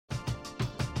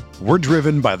We're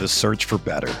driven by the search for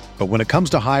better. But when it comes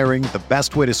to hiring, the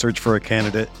best way to search for a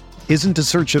candidate isn't to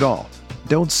search at all.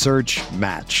 Don't search,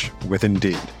 match with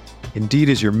Indeed. Indeed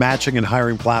is your matching and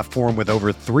hiring platform with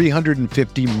over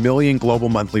 350 million global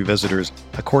monthly visitors,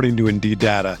 according to Indeed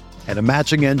data, and a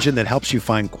matching engine that helps you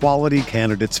find quality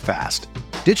candidates fast.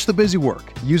 Ditch the busy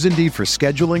work. Use Indeed for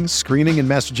scheduling, screening, and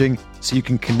messaging so you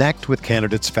can connect with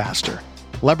candidates faster.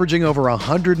 Leveraging over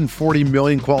 140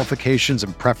 million qualifications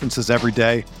and preferences every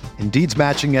day, Indeed's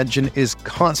matching engine is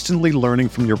constantly learning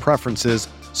from your preferences,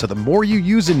 so the more you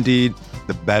use Indeed,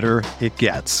 the better it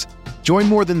gets. Join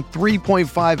more than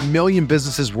 3.5 million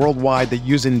businesses worldwide that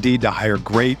use Indeed to hire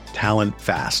great talent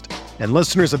fast. And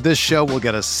listeners of this show will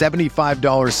get a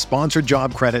 $75 sponsored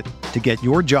job credit to get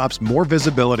your jobs more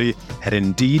visibility at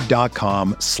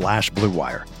Indeed.com/Blue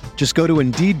Wire. Just go to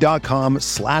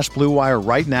Indeed.com/Blue Wire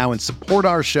right now and support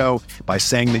our show by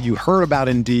saying that you heard about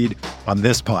Indeed on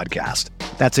this podcast.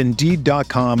 That's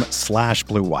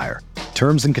Indeed.com/Blue Wire.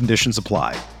 Terms and conditions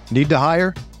apply. Need to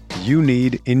hire? You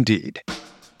need Indeed.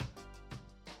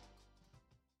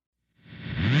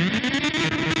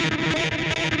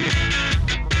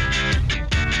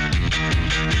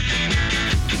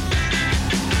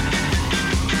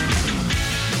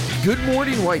 Good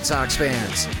morning, White Sox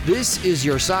fans. This is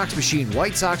your Sox Machine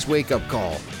White Sox wake-up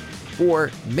call.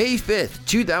 For May 5th,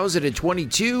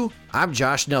 2022, I'm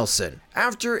Josh Nelson.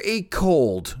 After a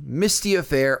cold, misty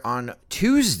affair on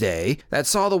Tuesday that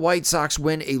saw the White Sox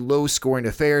win a low-scoring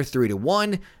affair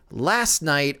 3-1, last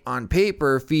night on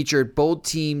paper featured both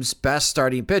teams' best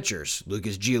starting pitchers,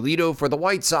 Lucas Giolito for the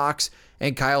White Sox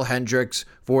and Kyle Hendricks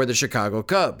for the Chicago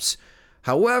Cubs.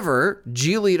 However,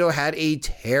 Giolito had a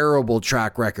terrible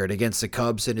track record against the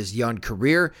Cubs in his young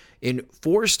career. In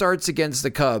 4 starts against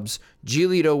the Cubs,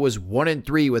 Giolito was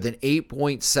 1-3 with an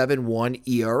 8.71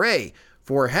 ERA.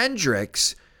 For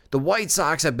Hendricks, the White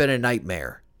Sox have been a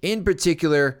nightmare. In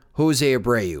particular, Jose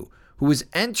Abreu, who was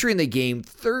entering the game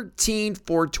 13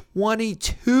 for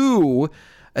 22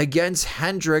 against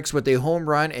Hendricks with a home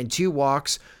run and 2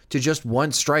 walks to just 1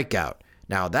 strikeout.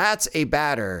 Now that's a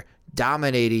batter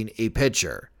dominating a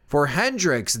pitcher. For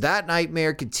Hendricks, that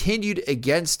nightmare continued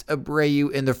against Abreu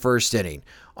in the first inning.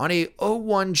 On a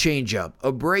 0-1 changeup,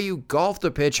 Abreu golfed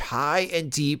the pitch high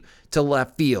and deep to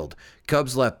left field.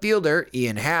 Cubs left fielder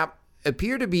Ian Happ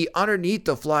appeared to be underneath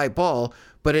the fly ball,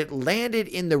 but it landed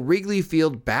in the Wrigley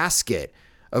Field basket.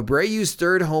 Abreu's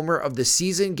 3rd homer of the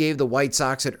season gave the White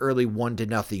Sox an early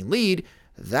 1-0 lead.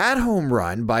 That home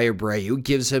run by Abreu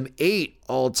gives him 8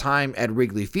 all-time at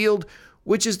Wrigley Field,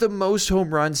 which is the most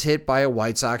home runs hit by a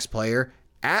White Sox player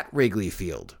at Wrigley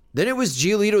Field. Then it was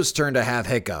Giolito's turn to have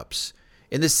hiccups.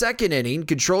 In the second inning,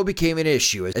 control became an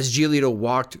issue as Giolito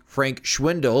walked Frank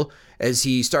Schwindel as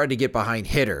he started to get behind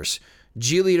hitters.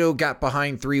 Giolito got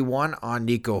behind 3-1 on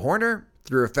Nico Hoerner,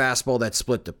 threw a fastball that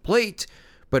split the plate,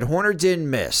 but Hoerner didn't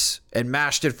miss and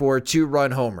mashed it for a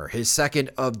 2-run homer, his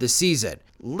second of the season.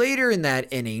 Later in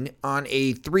that inning, on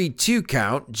a 3-2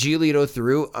 count, Giolito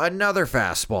threw another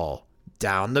fastball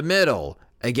down the middle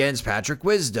against Patrick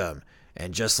Wisdom.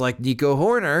 And just like Nico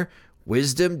Hoerner,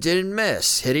 Wisdom didn't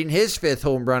miss, hitting his 5th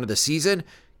home run of the season,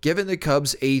 giving the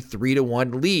Cubs a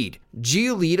 3-1 lead.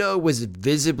 Giolito was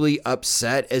visibly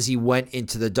upset as he went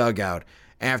into the dugout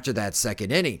after that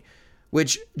second inning,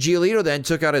 which Giolito then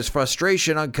took out his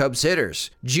frustration on Cubs hitters.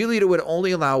 Giolito would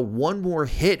only allow 1 more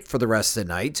hit for the rest of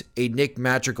the night, a Nick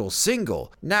Madrigal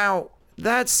single. Now,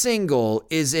 that single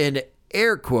is in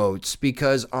air quotes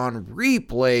because on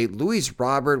replay, Luis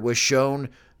Robert was shown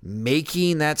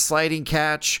making that sliding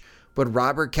catch, but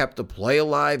Robert kept the play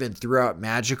alive and threw out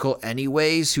Madrigal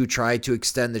anyways, who tried to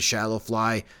extend the shallow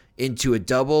fly into a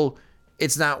double.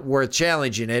 It's not worth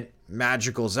challenging it.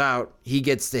 Madrigal's out. He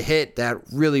gets the hit that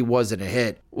really wasn't a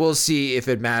hit. We'll see if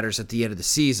it matters at the end of the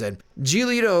season.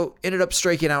 Giolito ended up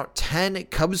striking out 10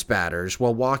 Cubs batters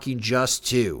while walking just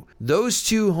 2. Those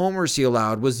 2 homers he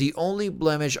allowed was the only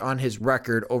blemish on his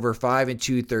record over 5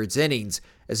 2/3 innings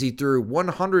as he threw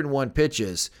 101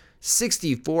 pitches,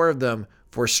 64 of them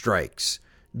for strikes.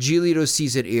 Giolito's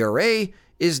season ERA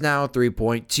is now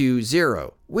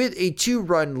 3.20. With a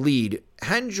 2-run lead,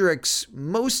 Hendricks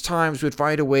most times would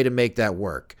find a way to make that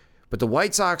work, but the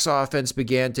White Sox offense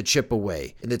began to chip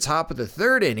away. In the top of the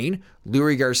 3rd inning,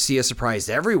 Leury Garcia surprised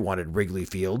everyone at Wrigley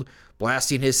Field,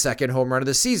 blasting his 2nd home run of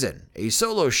the season, a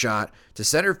solo shot to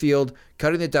center field,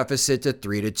 cutting the deficit to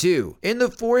 3-2. In the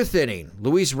 4th inning,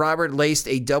 Luis Robert laced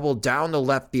a double down the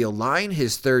left field line,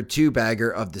 his 3rd 2-bagger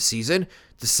of the season,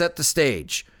 to set the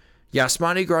stage.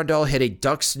 Yasmani Grandal hit a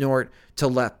duck snort to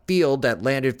left field that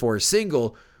landed for a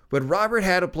single, but Robert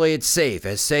had to play it safe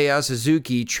as Seiya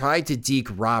Suzuki tried to deke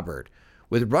Robert.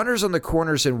 With runners on the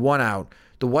corners and 1 out,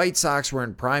 the White Sox were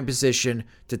in prime position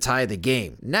to tie the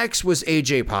game. Next was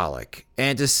A.J. Pollock,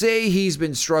 and to say he's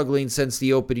been struggling since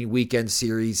the opening weekend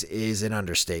series is an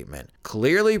understatement.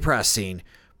 Clearly pressing,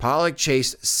 Pollock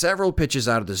chased several pitches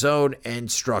out of the zone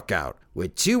and struck out.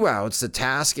 With 2 outs, the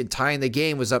task in tying the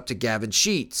game was up to Gavin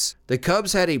Sheets. The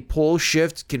Cubs had a pull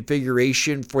shift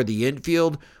configuration for the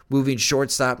infield, moving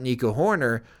shortstop Nico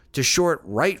Hoerner to short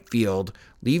right field,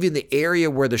 leaving the area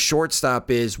where the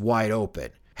shortstop is wide open.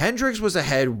 Hendricks was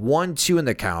ahead 1-2 in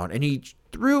the count, and he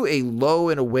threw a low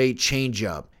and away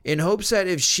changeup in hopes that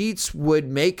if Sheets would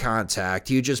make contact,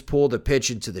 he would just pull the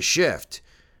pitch into the shift.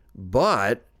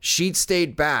 But Sheets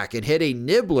stayed back and hit a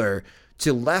nibbler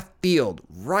to left field,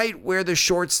 right where the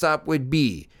shortstop would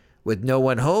be. With no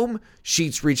one home,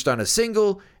 Sheets reached on a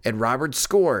single, and Roberts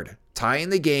scored, tying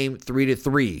the game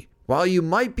 3-3. While you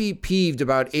might be peeved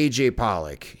about A.J.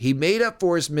 Pollock, he made up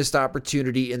for his missed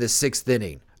opportunity in the 6th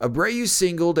inning. Abreu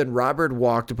singled and Robert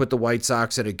walked to put the White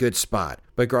Sox in a good spot,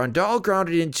 but Grandal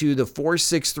grounded into the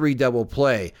 4-6-3 double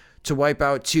play to wipe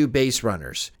out 2 base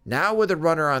runners. Now with a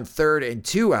runner on third and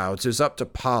 2 outs, it was up to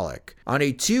Pollock. On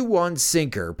a 2-1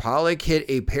 sinker, Pollock hit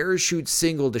a parachute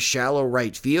single to shallow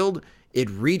right field. It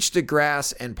reached the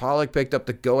grass, and Pollock picked up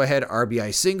the go-ahead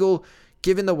RBI single,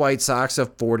 giving the White Sox a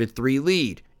 4-3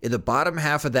 lead. In the bottom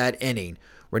half of that inning,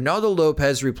 Ronaldo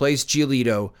Lopez replaced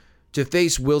Giolito to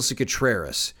face Wilson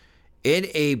Contreras in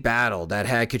a battle that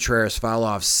had Contreras foul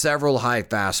off several high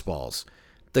fastballs.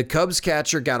 The Cubs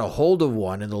catcher got a hold of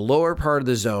one in the lower part of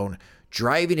the zone,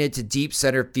 driving it to deep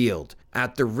center field.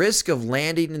 At the risk of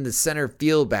landing in the center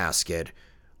field basket,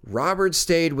 Roberts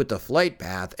stayed with the flight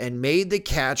path and made the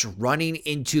catch running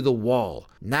into the wall.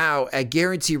 Now, at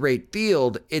Guarantee Rate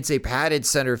Field, it's a padded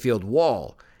center field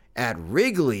wall. At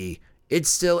Wrigley, it's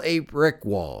still a brick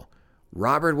wall.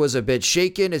 Robert was a bit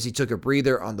shaken as he took a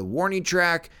breather on the warning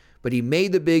track, but he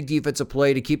made the big defensive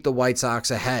play to keep the White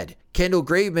Sox ahead. Kendall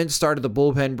Graveman started the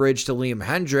bullpen bridge to Liam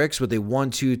Hendricks with a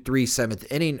 1-2-3 7th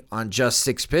inning on just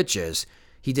 6 pitches.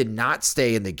 He did not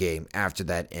stay in the game after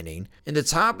that inning. In the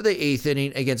top of the 8th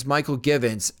inning against Michael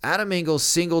Givens, Adam Engel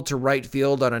singled to right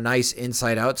field on a nice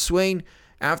inside-out swing.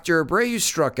 After Abreu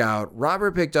struck out,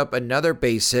 Robert picked up another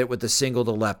base hit with a single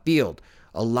to left field.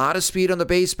 A lot of speed on the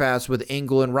base paths with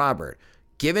Engel and Robert.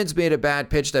 Givens made a bad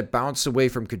pitch that bounced away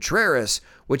from Contreras,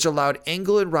 which allowed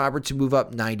Engel and Robert to move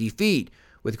up 90 feet.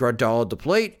 With Grandal at the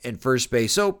plate and first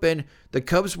base open, the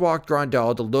Cubs walked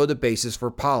Grandal to load the bases for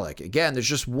Pollock. Again, there's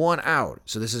just 1 out,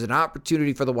 so this is an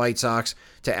opportunity for the White Sox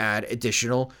to add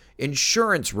additional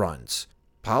insurance runs.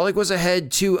 Pollock was ahead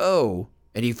 2-0,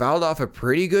 and he fouled off a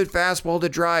pretty good fastball to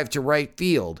drive to right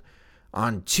field.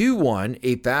 On 2-1,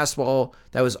 a fastball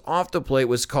that was off the plate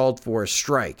was called for a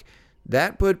strike.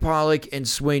 That put Pollock in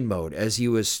swing mode as he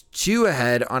was 2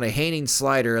 ahead on a hanging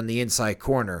slider on the inside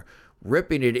corner,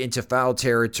 ripping it into foul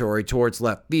territory towards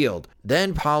left field.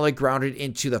 Then Pollock grounded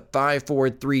into the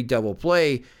 5-4-3 double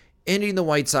play, ending the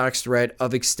White Sox threat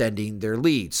of extending their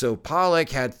lead. So Pollock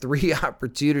had 3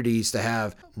 opportunities to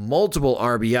have multiple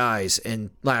RBIs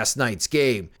in last night's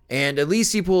game, and at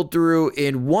least he pulled through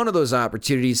in one of those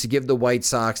opportunities to give the White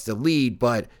Sox the lead,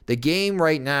 but the game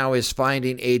right now is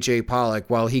finding A.J. Pollock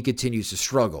while he continues to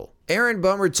struggle. Aaron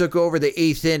Bummer took over the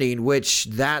 8th inning, which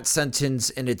that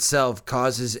sentence in itself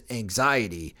causes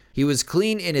anxiety. He was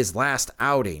clean in his last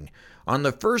outing. On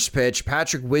the first pitch,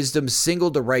 Patrick Wisdom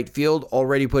singled to right field,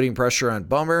 already putting pressure on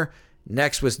Bummer.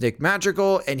 Next was Nick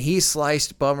Madrigal, and he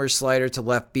sliced Bummer's slider to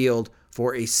left field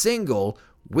for a single.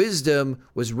 Wisdom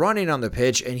was running on the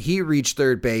pitch, and he reached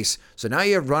third base. So now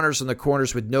you have runners on the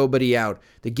corners with nobody out.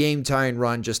 The game-tying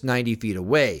run just 90 feet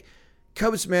away.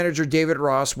 Cubs manager David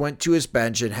Ross went to his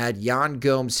bench and had Yan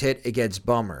Gomes hit against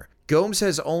Bummer. Gomes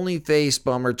has only faced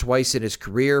Bummer twice in his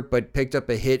career, but picked up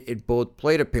a hit in both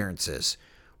plate appearances.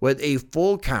 With a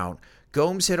full count,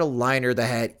 Gomes hit a liner that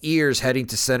had ears heading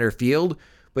to center field,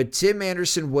 but Tim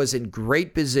Anderson was in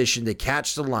great position to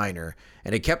catch the liner,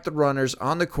 and it kept the runners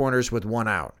on the corners with 1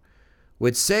 out.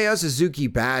 With Seiya Suzuki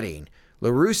batting, La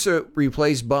Russa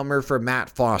replaced Bummer for Matt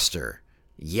Foster.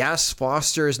 Yes,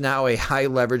 Foster is now a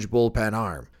high-leverage bullpen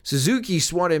arm. Suzuki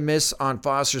swung and missed on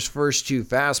Foster's first 2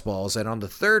 fastballs, and on the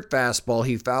third fastball,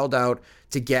 he fouled out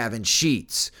to Gavin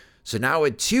Sheets. So now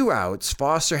with 2 outs,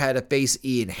 Foster had to face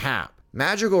Ian Happ.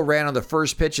 Madrigal ran on the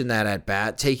first pitch in that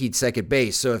at-bat, taking second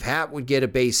base, so if Happ would get a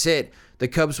base hit, the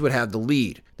Cubs would have the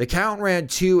lead. The count ran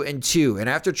 2-2, and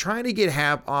after trying to get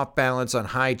Happ off balance on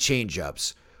high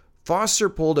changeups, Foster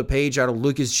pulled a page out of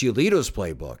Lucas Giolito's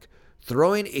playbook,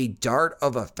 throwing a dart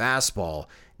of a fastball,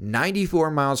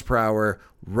 94 miles per hour,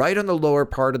 right on the lower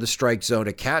part of the strike zone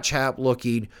to catch Happ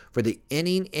looking for the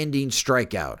inning-ending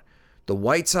strikeout. the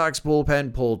White Sox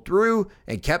bullpen pulled through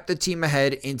and kept the team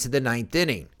ahead into the ninth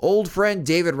inning. Old friend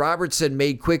David Robertson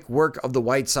made quick work of the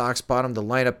White Sox bottom of the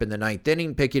lineup in the ninth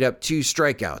inning, picking up 2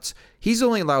 strikeouts. He's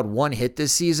only allowed 1 hit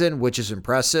this season, which is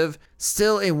impressive.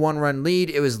 Still a 1-run lead,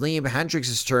 it was Liam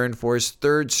Hendriks' turn for his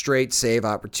 3rd straight save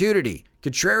opportunity.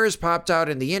 Contreras popped out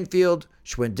in the infield,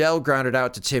 Schwindel grounded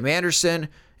out to Tim Anderson,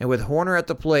 and with Horner at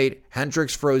the plate,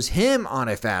 Hendriks froze him on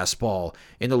a fastball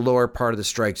in the lower part of the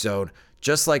strike zone,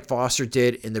 just like Foster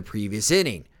did in the previous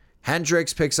inning.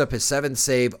 Hendriks picks up his 7th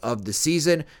save of the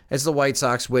season as the White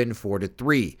Sox win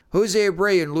 4-3. Jose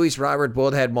Abreu and Luis Robert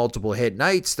both had multiple hit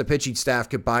nights. The pitching staff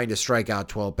combined to strike out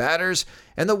 12 batters,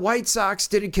 and the White Sox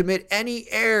didn't commit any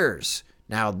errors.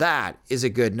 Now that is a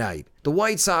good night. The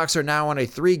White Sox are now on a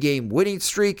 3-game winning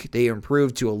streak. They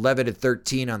improved to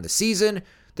 11-13 on the season.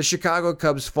 The Chicago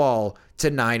Cubs fall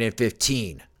to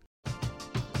 9-15.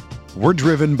 We're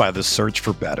driven by the search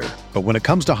for better. But when it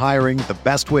comes to hiring, the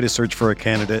best way to search for a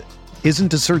candidate isn't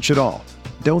to search at all.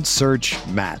 Don't search,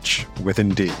 match with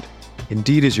Indeed.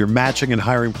 Indeed is your matching and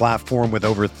hiring platform with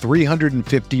over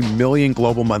 350 million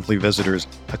global monthly visitors,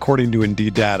 according to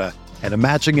Indeed data, and a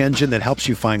matching engine that helps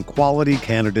you find quality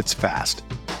candidates fast.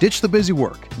 Ditch the busy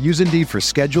work. Use Indeed for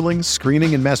scheduling,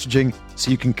 screening, and messaging so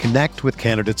you can connect with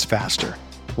candidates faster.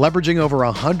 Leveraging over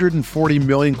 140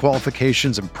 million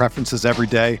qualifications and preferences every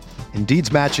day,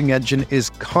 Indeed's matching engine is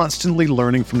constantly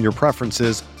learning from your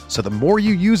preferences, so the more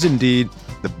you use Indeed,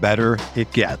 the better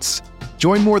it gets.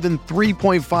 Join more than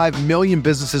 3.5 million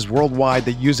businesses worldwide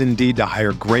that use Indeed to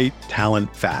hire great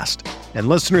talent fast. And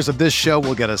listeners of this show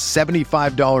will get a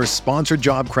 $75 sponsored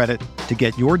job credit to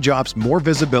get your jobs more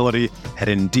visibility at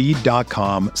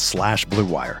Indeed.com/Blue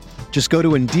Wire. Just go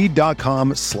to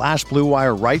Indeed.com/Blue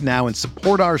Wire right now and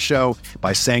support our show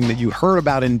by saying that you heard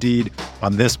about Indeed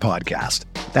on this podcast.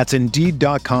 That's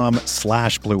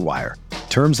Indeed.com/Blue Wire.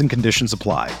 Terms and conditions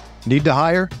apply. Need to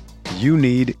hire? You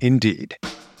need Indeed.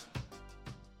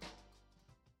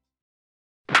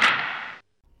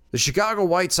 The Chicago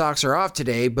White Sox are off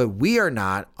today, but we are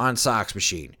not on Sox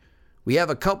Machine. We have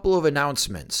a couple of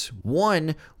announcements.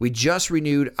 One, we just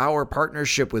renewed our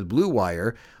partnership with Blue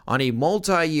Wire on a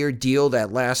multi-year deal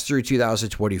that lasts through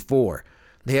 2024.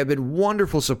 They have been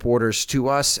wonderful supporters to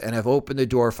us and have opened the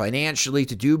door financially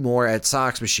to do more at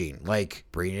Sox Machine, like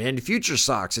bringing in Future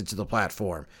Sox into the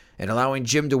platform and allowing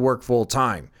Jim to work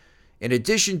full-time. In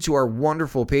addition to our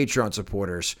wonderful Patreon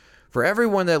supporters, for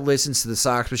everyone that listens to the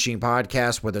Sox Machine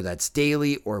podcast, whether that's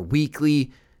daily or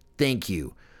weekly, thank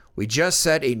you. We just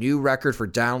set a new record for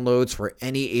downloads for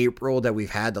any April that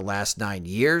we've had the last 9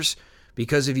 years.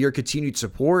 Because of your continued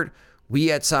support,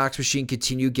 we at Sox Machine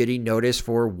continue getting noticed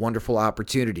for wonderful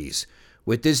opportunities.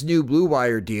 With this new Blue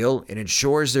Wire deal, it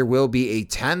ensures there will be a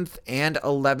 10th and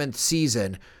 11th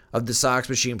season of the Sox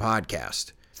Machine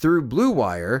podcast. Through Blue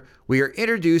Wire, we are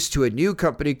introduced to a new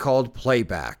company called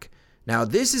Playback. Now,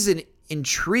 this is an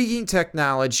intriguing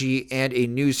technology and a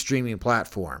new streaming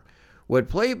platform. What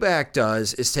Playback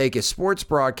does is take a sports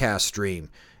broadcast stream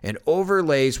and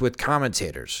overlays with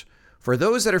commentators. For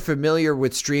those that are familiar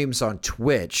with streams on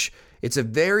Twitch, it's a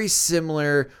very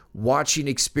similar watching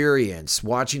experience,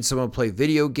 watching someone play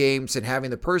video games and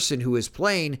having the person who is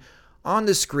playing on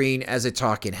the screen as a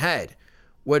talking head.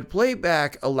 What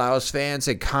Playback allows fans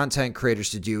and content creators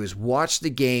to do is watch the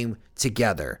game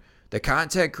together. The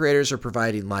content creators are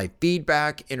providing live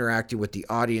feedback, interacting with the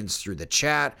audience through the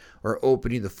chat, or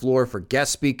opening the floor for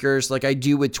guest speakers like I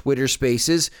do with Twitter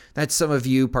Spaces that some of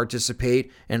you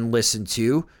participate and listen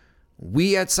to.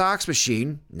 We at Sox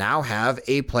Machine now have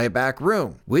a playback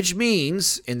room, which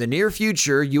means in the near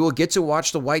future, you will get to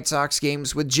watch the White Sox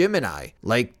games with Jim and I,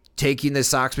 like taking the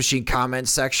Sox Machine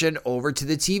comments section over to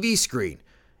the TV screen.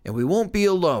 And we won't be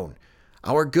alone.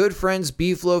 Our good friends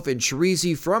Beefloaf and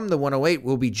Chirizi from the 108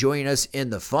 will be joining us in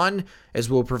the fun,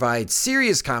 as we'll provide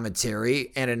serious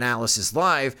commentary and analysis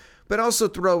live, but also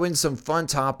throw in some fun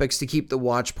topics to keep the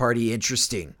watch party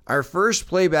interesting. Our first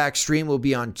playback stream will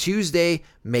be on Tuesday,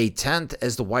 May 10th,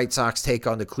 as the White Sox take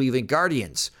on the Cleveland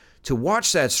Guardians. To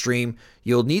watch that stream,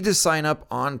 you'll need to sign up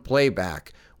on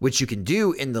Playback, which you can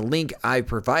do in the link I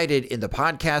provided in the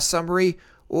podcast summary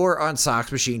or on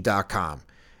SoxMachine.com.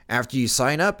 After you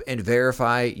sign up and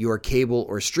verify your cable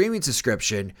or streaming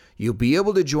subscription, you'll be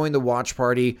able to join the watch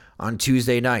party on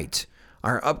Tuesday night.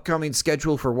 Our upcoming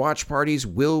schedule for watch parties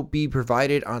will be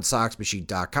provided on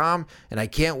SoxMachine.com, and I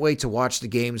can't wait to watch the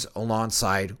games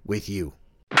alongside with you.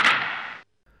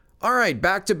 All right,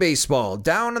 back to baseball.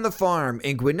 Down on the farm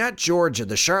in Gwinnett, Georgia,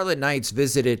 the Charlotte Knights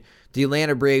visited the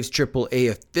Atlanta Braves AAA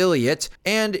affiliate,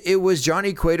 and it was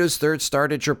Johnny Cueto's third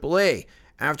start at AAA.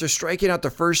 After striking out the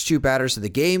first two batters of the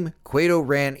game, Cueto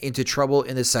ran into trouble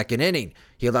in the second inning.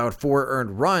 He allowed 4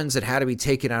 earned runs and had to be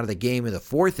taken out of the game in the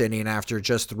fourth inning after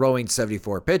just throwing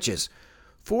 74 pitches.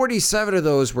 47 of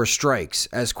those were strikes,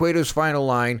 as Cueto's final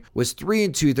line was 3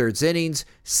 2/3 innings,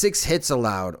 6 hits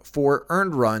allowed, 4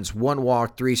 earned runs, 1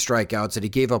 walk, 3 strikeouts, and he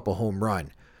gave up a home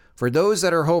run. For those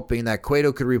that are hoping that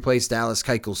Cueto could replace Dallas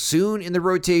Keuchel soon in the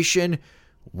rotation,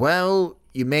 well,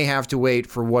 you may have to wait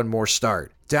for one more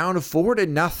start. Down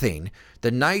 4-0,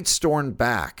 the Knights stormed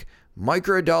back. Mike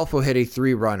Rodolfo hit a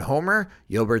 3-run homer.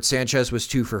 Gilbert Sanchez was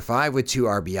 2 for 5 with 2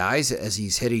 RBIs as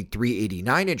he's hitting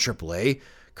 .389 in AAA.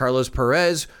 Carlos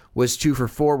Perez was 2 for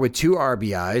 4 with 2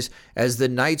 RBIs as the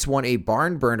Knights won a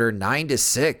barn burner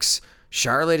 9-6.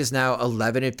 Charlotte is now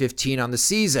 11-15 on the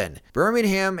season.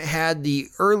 Birmingham had the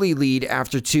early lead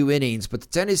after 2 innings, but the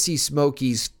Tennessee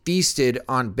Smokies feasted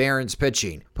on Barron's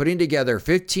pitching, putting together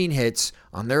 15 hits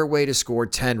on their way to score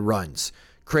 10 runs.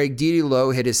 Craig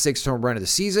Didilo hit his 6th home run of the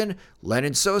season.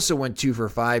 Lennon Sosa went 2 for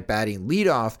 5 batting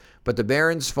leadoff, but the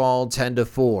Barons fall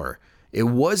 10-4. It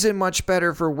wasn't much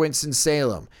better for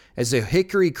Winston-Salem, as the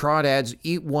Hickory Crawdads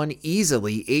won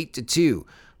easily 8-2.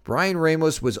 Brian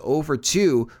Ramos was 0 for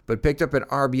 2, but picked up an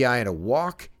RBI and a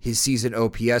walk. His season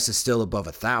OPS is still above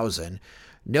 1,000.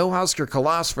 No Husker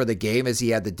Kalas for the game as he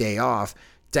had the day off.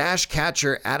 Dash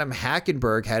catcher Adam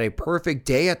Hackenberg had a perfect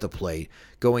day at the plate,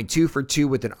 going 2 for 2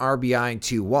 with an RBI and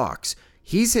 2 walks.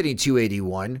 He's hitting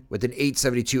 .281 with an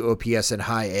 .872 OPS in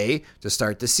high A to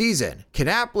start the season.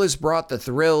 Kannapolis brought the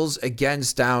thrills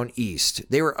against Down East.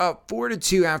 They were up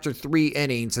 4-2 after 3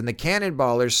 innings, and the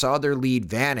Cannonballers saw their lead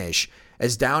vanish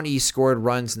as Down East scored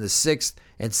runs in the 6th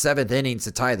and 7th innings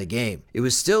to tie the game. It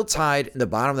was still tied in the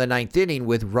bottom of the 9th inning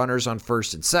with runners on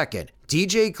 1st and 2nd.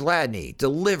 DJ Gladney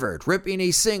delivered, ripping a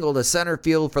single to center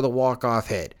field for the walk-off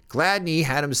hit. Gladney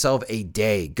had himself a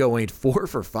day, going 4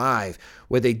 for 5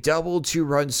 with a double, 2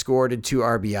 runs scored, and 2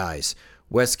 RBIs.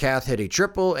 Wes Kath hit a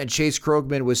triple, and Chase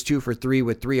Krogman was 2 for 3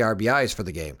 with 3 RBIs for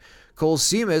the game. Cole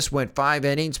Seamus went 5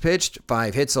 innings pitched,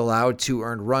 5 hits allowed, 2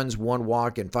 earned runs, 1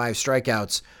 walk, and 5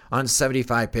 strikeouts on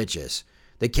 75 pitches.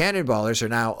 The Cannonballers are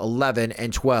now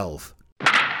 11-12.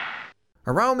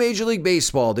 Around Major League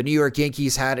Baseball, the New York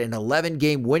Yankees had an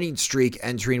 11-game winning streak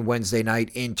entering Wednesday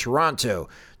night in Toronto.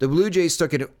 The Blue Jays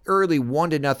took an early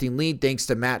 1-0 lead thanks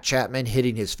to Matt Chapman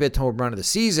hitting his 5th home run of the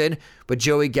season, but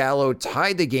Joey Gallo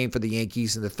tied the game for the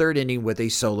Yankees in the 3rd inning with a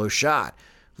solo shot.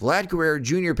 Vlad Guerrero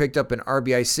Jr. picked up an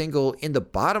RBI single in the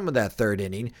bottom of that 3rd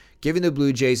inning, giving the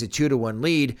Blue Jays a 2-1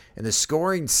 lead, and the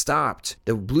scoring stopped.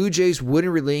 The Blue Jays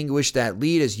wouldn't relinquish that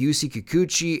lead as Yusei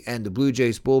Kikuchi and the Blue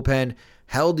Jays bullpen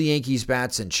held the Yankees'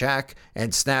 bats in check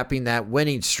and snapping that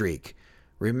winning streak.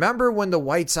 Remember when the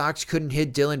White Sox couldn't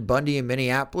hit Dylan Bundy in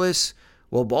Minneapolis?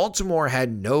 Well, Baltimore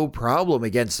had no problem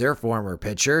against their former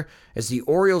pitcher, as the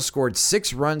Orioles scored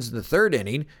 6 runs in the 3rd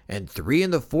inning and 3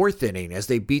 in the 4th inning as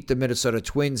they beat the Minnesota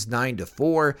Twins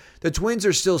 9-4. The Twins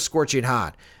are still scorching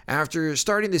hot. After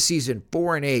starting the season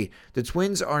 4-8, the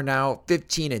Twins are now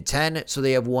 15-10, so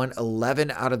they have won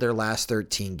 11 out of their last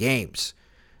 13 games.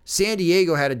 San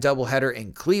Diego had a doubleheader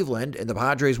in Cleveland, and the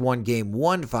Padres won Game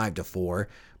 1 5-4.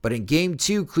 But in Game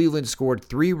 2, Cleveland scored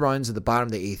 3 runs at the bottom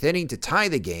of the 8th inning to tie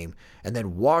the game, and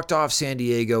then walked off San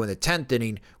Diego in the 10th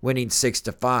inning, winning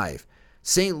 6-5.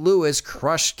 St. Louis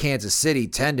crushed Kansas City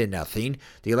 10-0.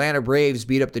 The Atlanta Braves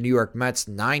beat up the New York Mets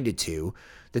 9-2.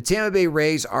 The Tampa Bay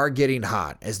Rays are getting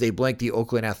hot as they blank the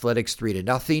Oakland Athletics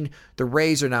 3-0. The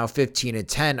Rays are now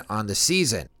 15-10 on the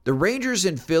season. The Rangers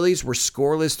and Phillies were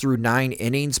scoreless through 9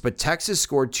 innings, but Texas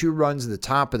scored 2 runs in the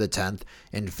top of the 10th,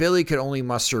 and Philly could only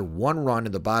muster 1 run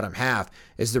in the bottom half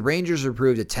as the Rangers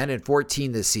improved to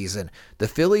 10-14 this season. The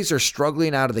Phillies are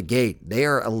struggling out of the gate. They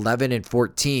are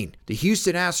 11-14. The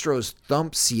Houston Astros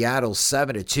thumped Seattle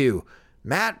 7-2.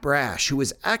 Matt Brash, who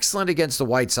was excellent against the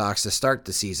White Sox to start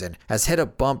the season, has hit a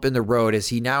bump in the road as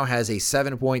he now has a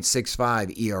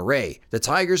 7.65 ERA. The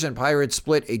Tigers and Pirates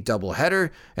split a doubleheader,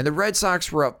 and the Red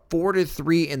Sox were up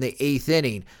 4-3 in the 8th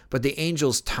inning, but the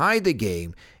Angels tied the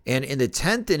game, and in the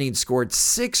 10th inning scored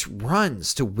 6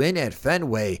 runs to win at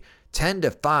Fenway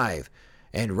 10-5.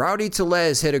 And Rowdy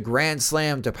Tellez hit a grand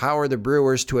slam to power the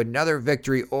Brewers to another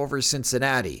victory over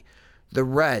Cincinnati. The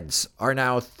Reds are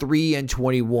now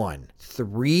 3-21.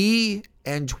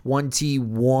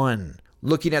 3-21.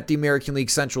 Looking at the American League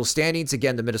Central standings,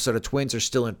 again, the Minnesota Twins are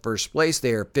still in first place.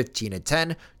 They are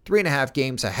 15-10, 3.5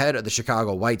 games ahead of the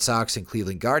Chicago White Sox and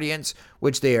Cleveland Guardians,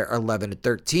 which they are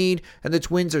 11-13, and the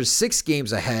Twins are 6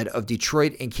 games ahead of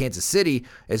Detroit and Kansas City,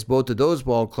 as both of those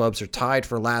ball clubs are tied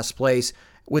for last place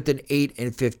with an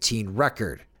 8-15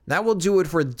 record. That will do it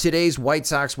for today's White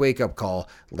Sox wake-up call.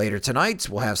 Later tonight,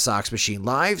 we'll have Sox Machine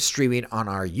Live streaming on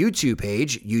our YouTube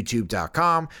page,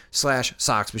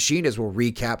 youtube.com/Sox Machine, as we'll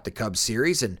recap the Cubs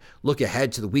series and look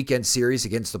ahead to the weekend series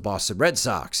against the Boston Red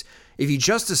Sox. If you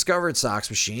just discovered Sox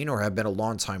Machine or have been a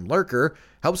longtime lurker,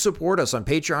 help support us on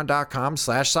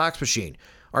patreon.com/Sox Machine.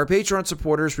 Our Patreon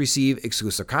supporters receive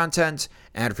exclusive content,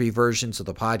 ad-free versions of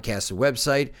the podcast and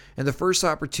website, and the first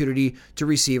opportunity to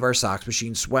receive our Sox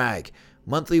Machine swag.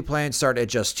 Monthly plans start at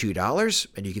just $2,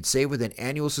 and you can save with an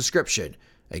annual subscription.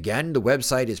 Again, the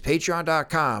website is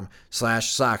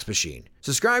patreon.com/Sox Machine.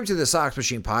 Subscribe to the Sox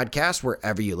Machine podcast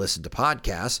wherever you listen to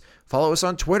podcasts. Follow us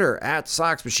on Twitter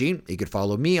 @Sox Machine. You can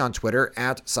follow me on Twitter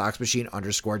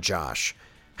 @SoxMachine_Josh.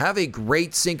 Have a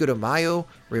great Cinco de Mayo.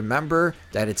 Remember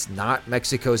that it's not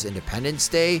Mexico's Independence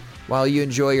Day while you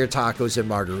enjoy your tacos and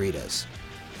margaritas.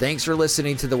 Thanks for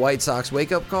listening to the White Sox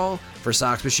Wake Up Call. For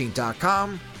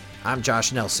SoxMachine.com, I'm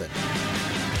Josh Nelson.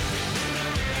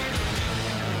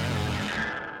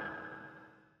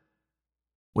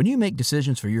 When you make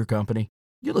decisions for your company,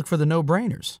 you look for the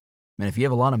no-brainers. And if you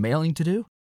have a lot of mailing to do,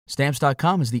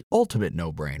 Stamps.com is the ultimate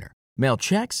no-brainer. Mail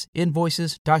checks,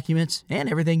 invoices, documents, and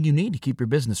everything you need to keep your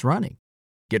business running.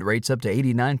 Get rates up to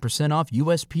 89% off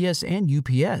USPS and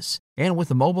UPS. And with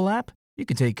the mobile app, you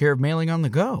can take care of mailing on the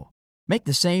go. Make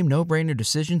the same no-brainer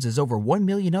decisions as over 1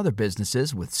 million other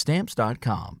businesses with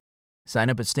Stamps.com.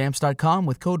 Sign up at Stamps.com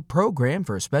with code PROGRAM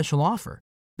for a special offer.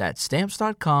 That's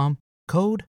Stamps.com,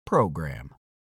 code PROGRAM.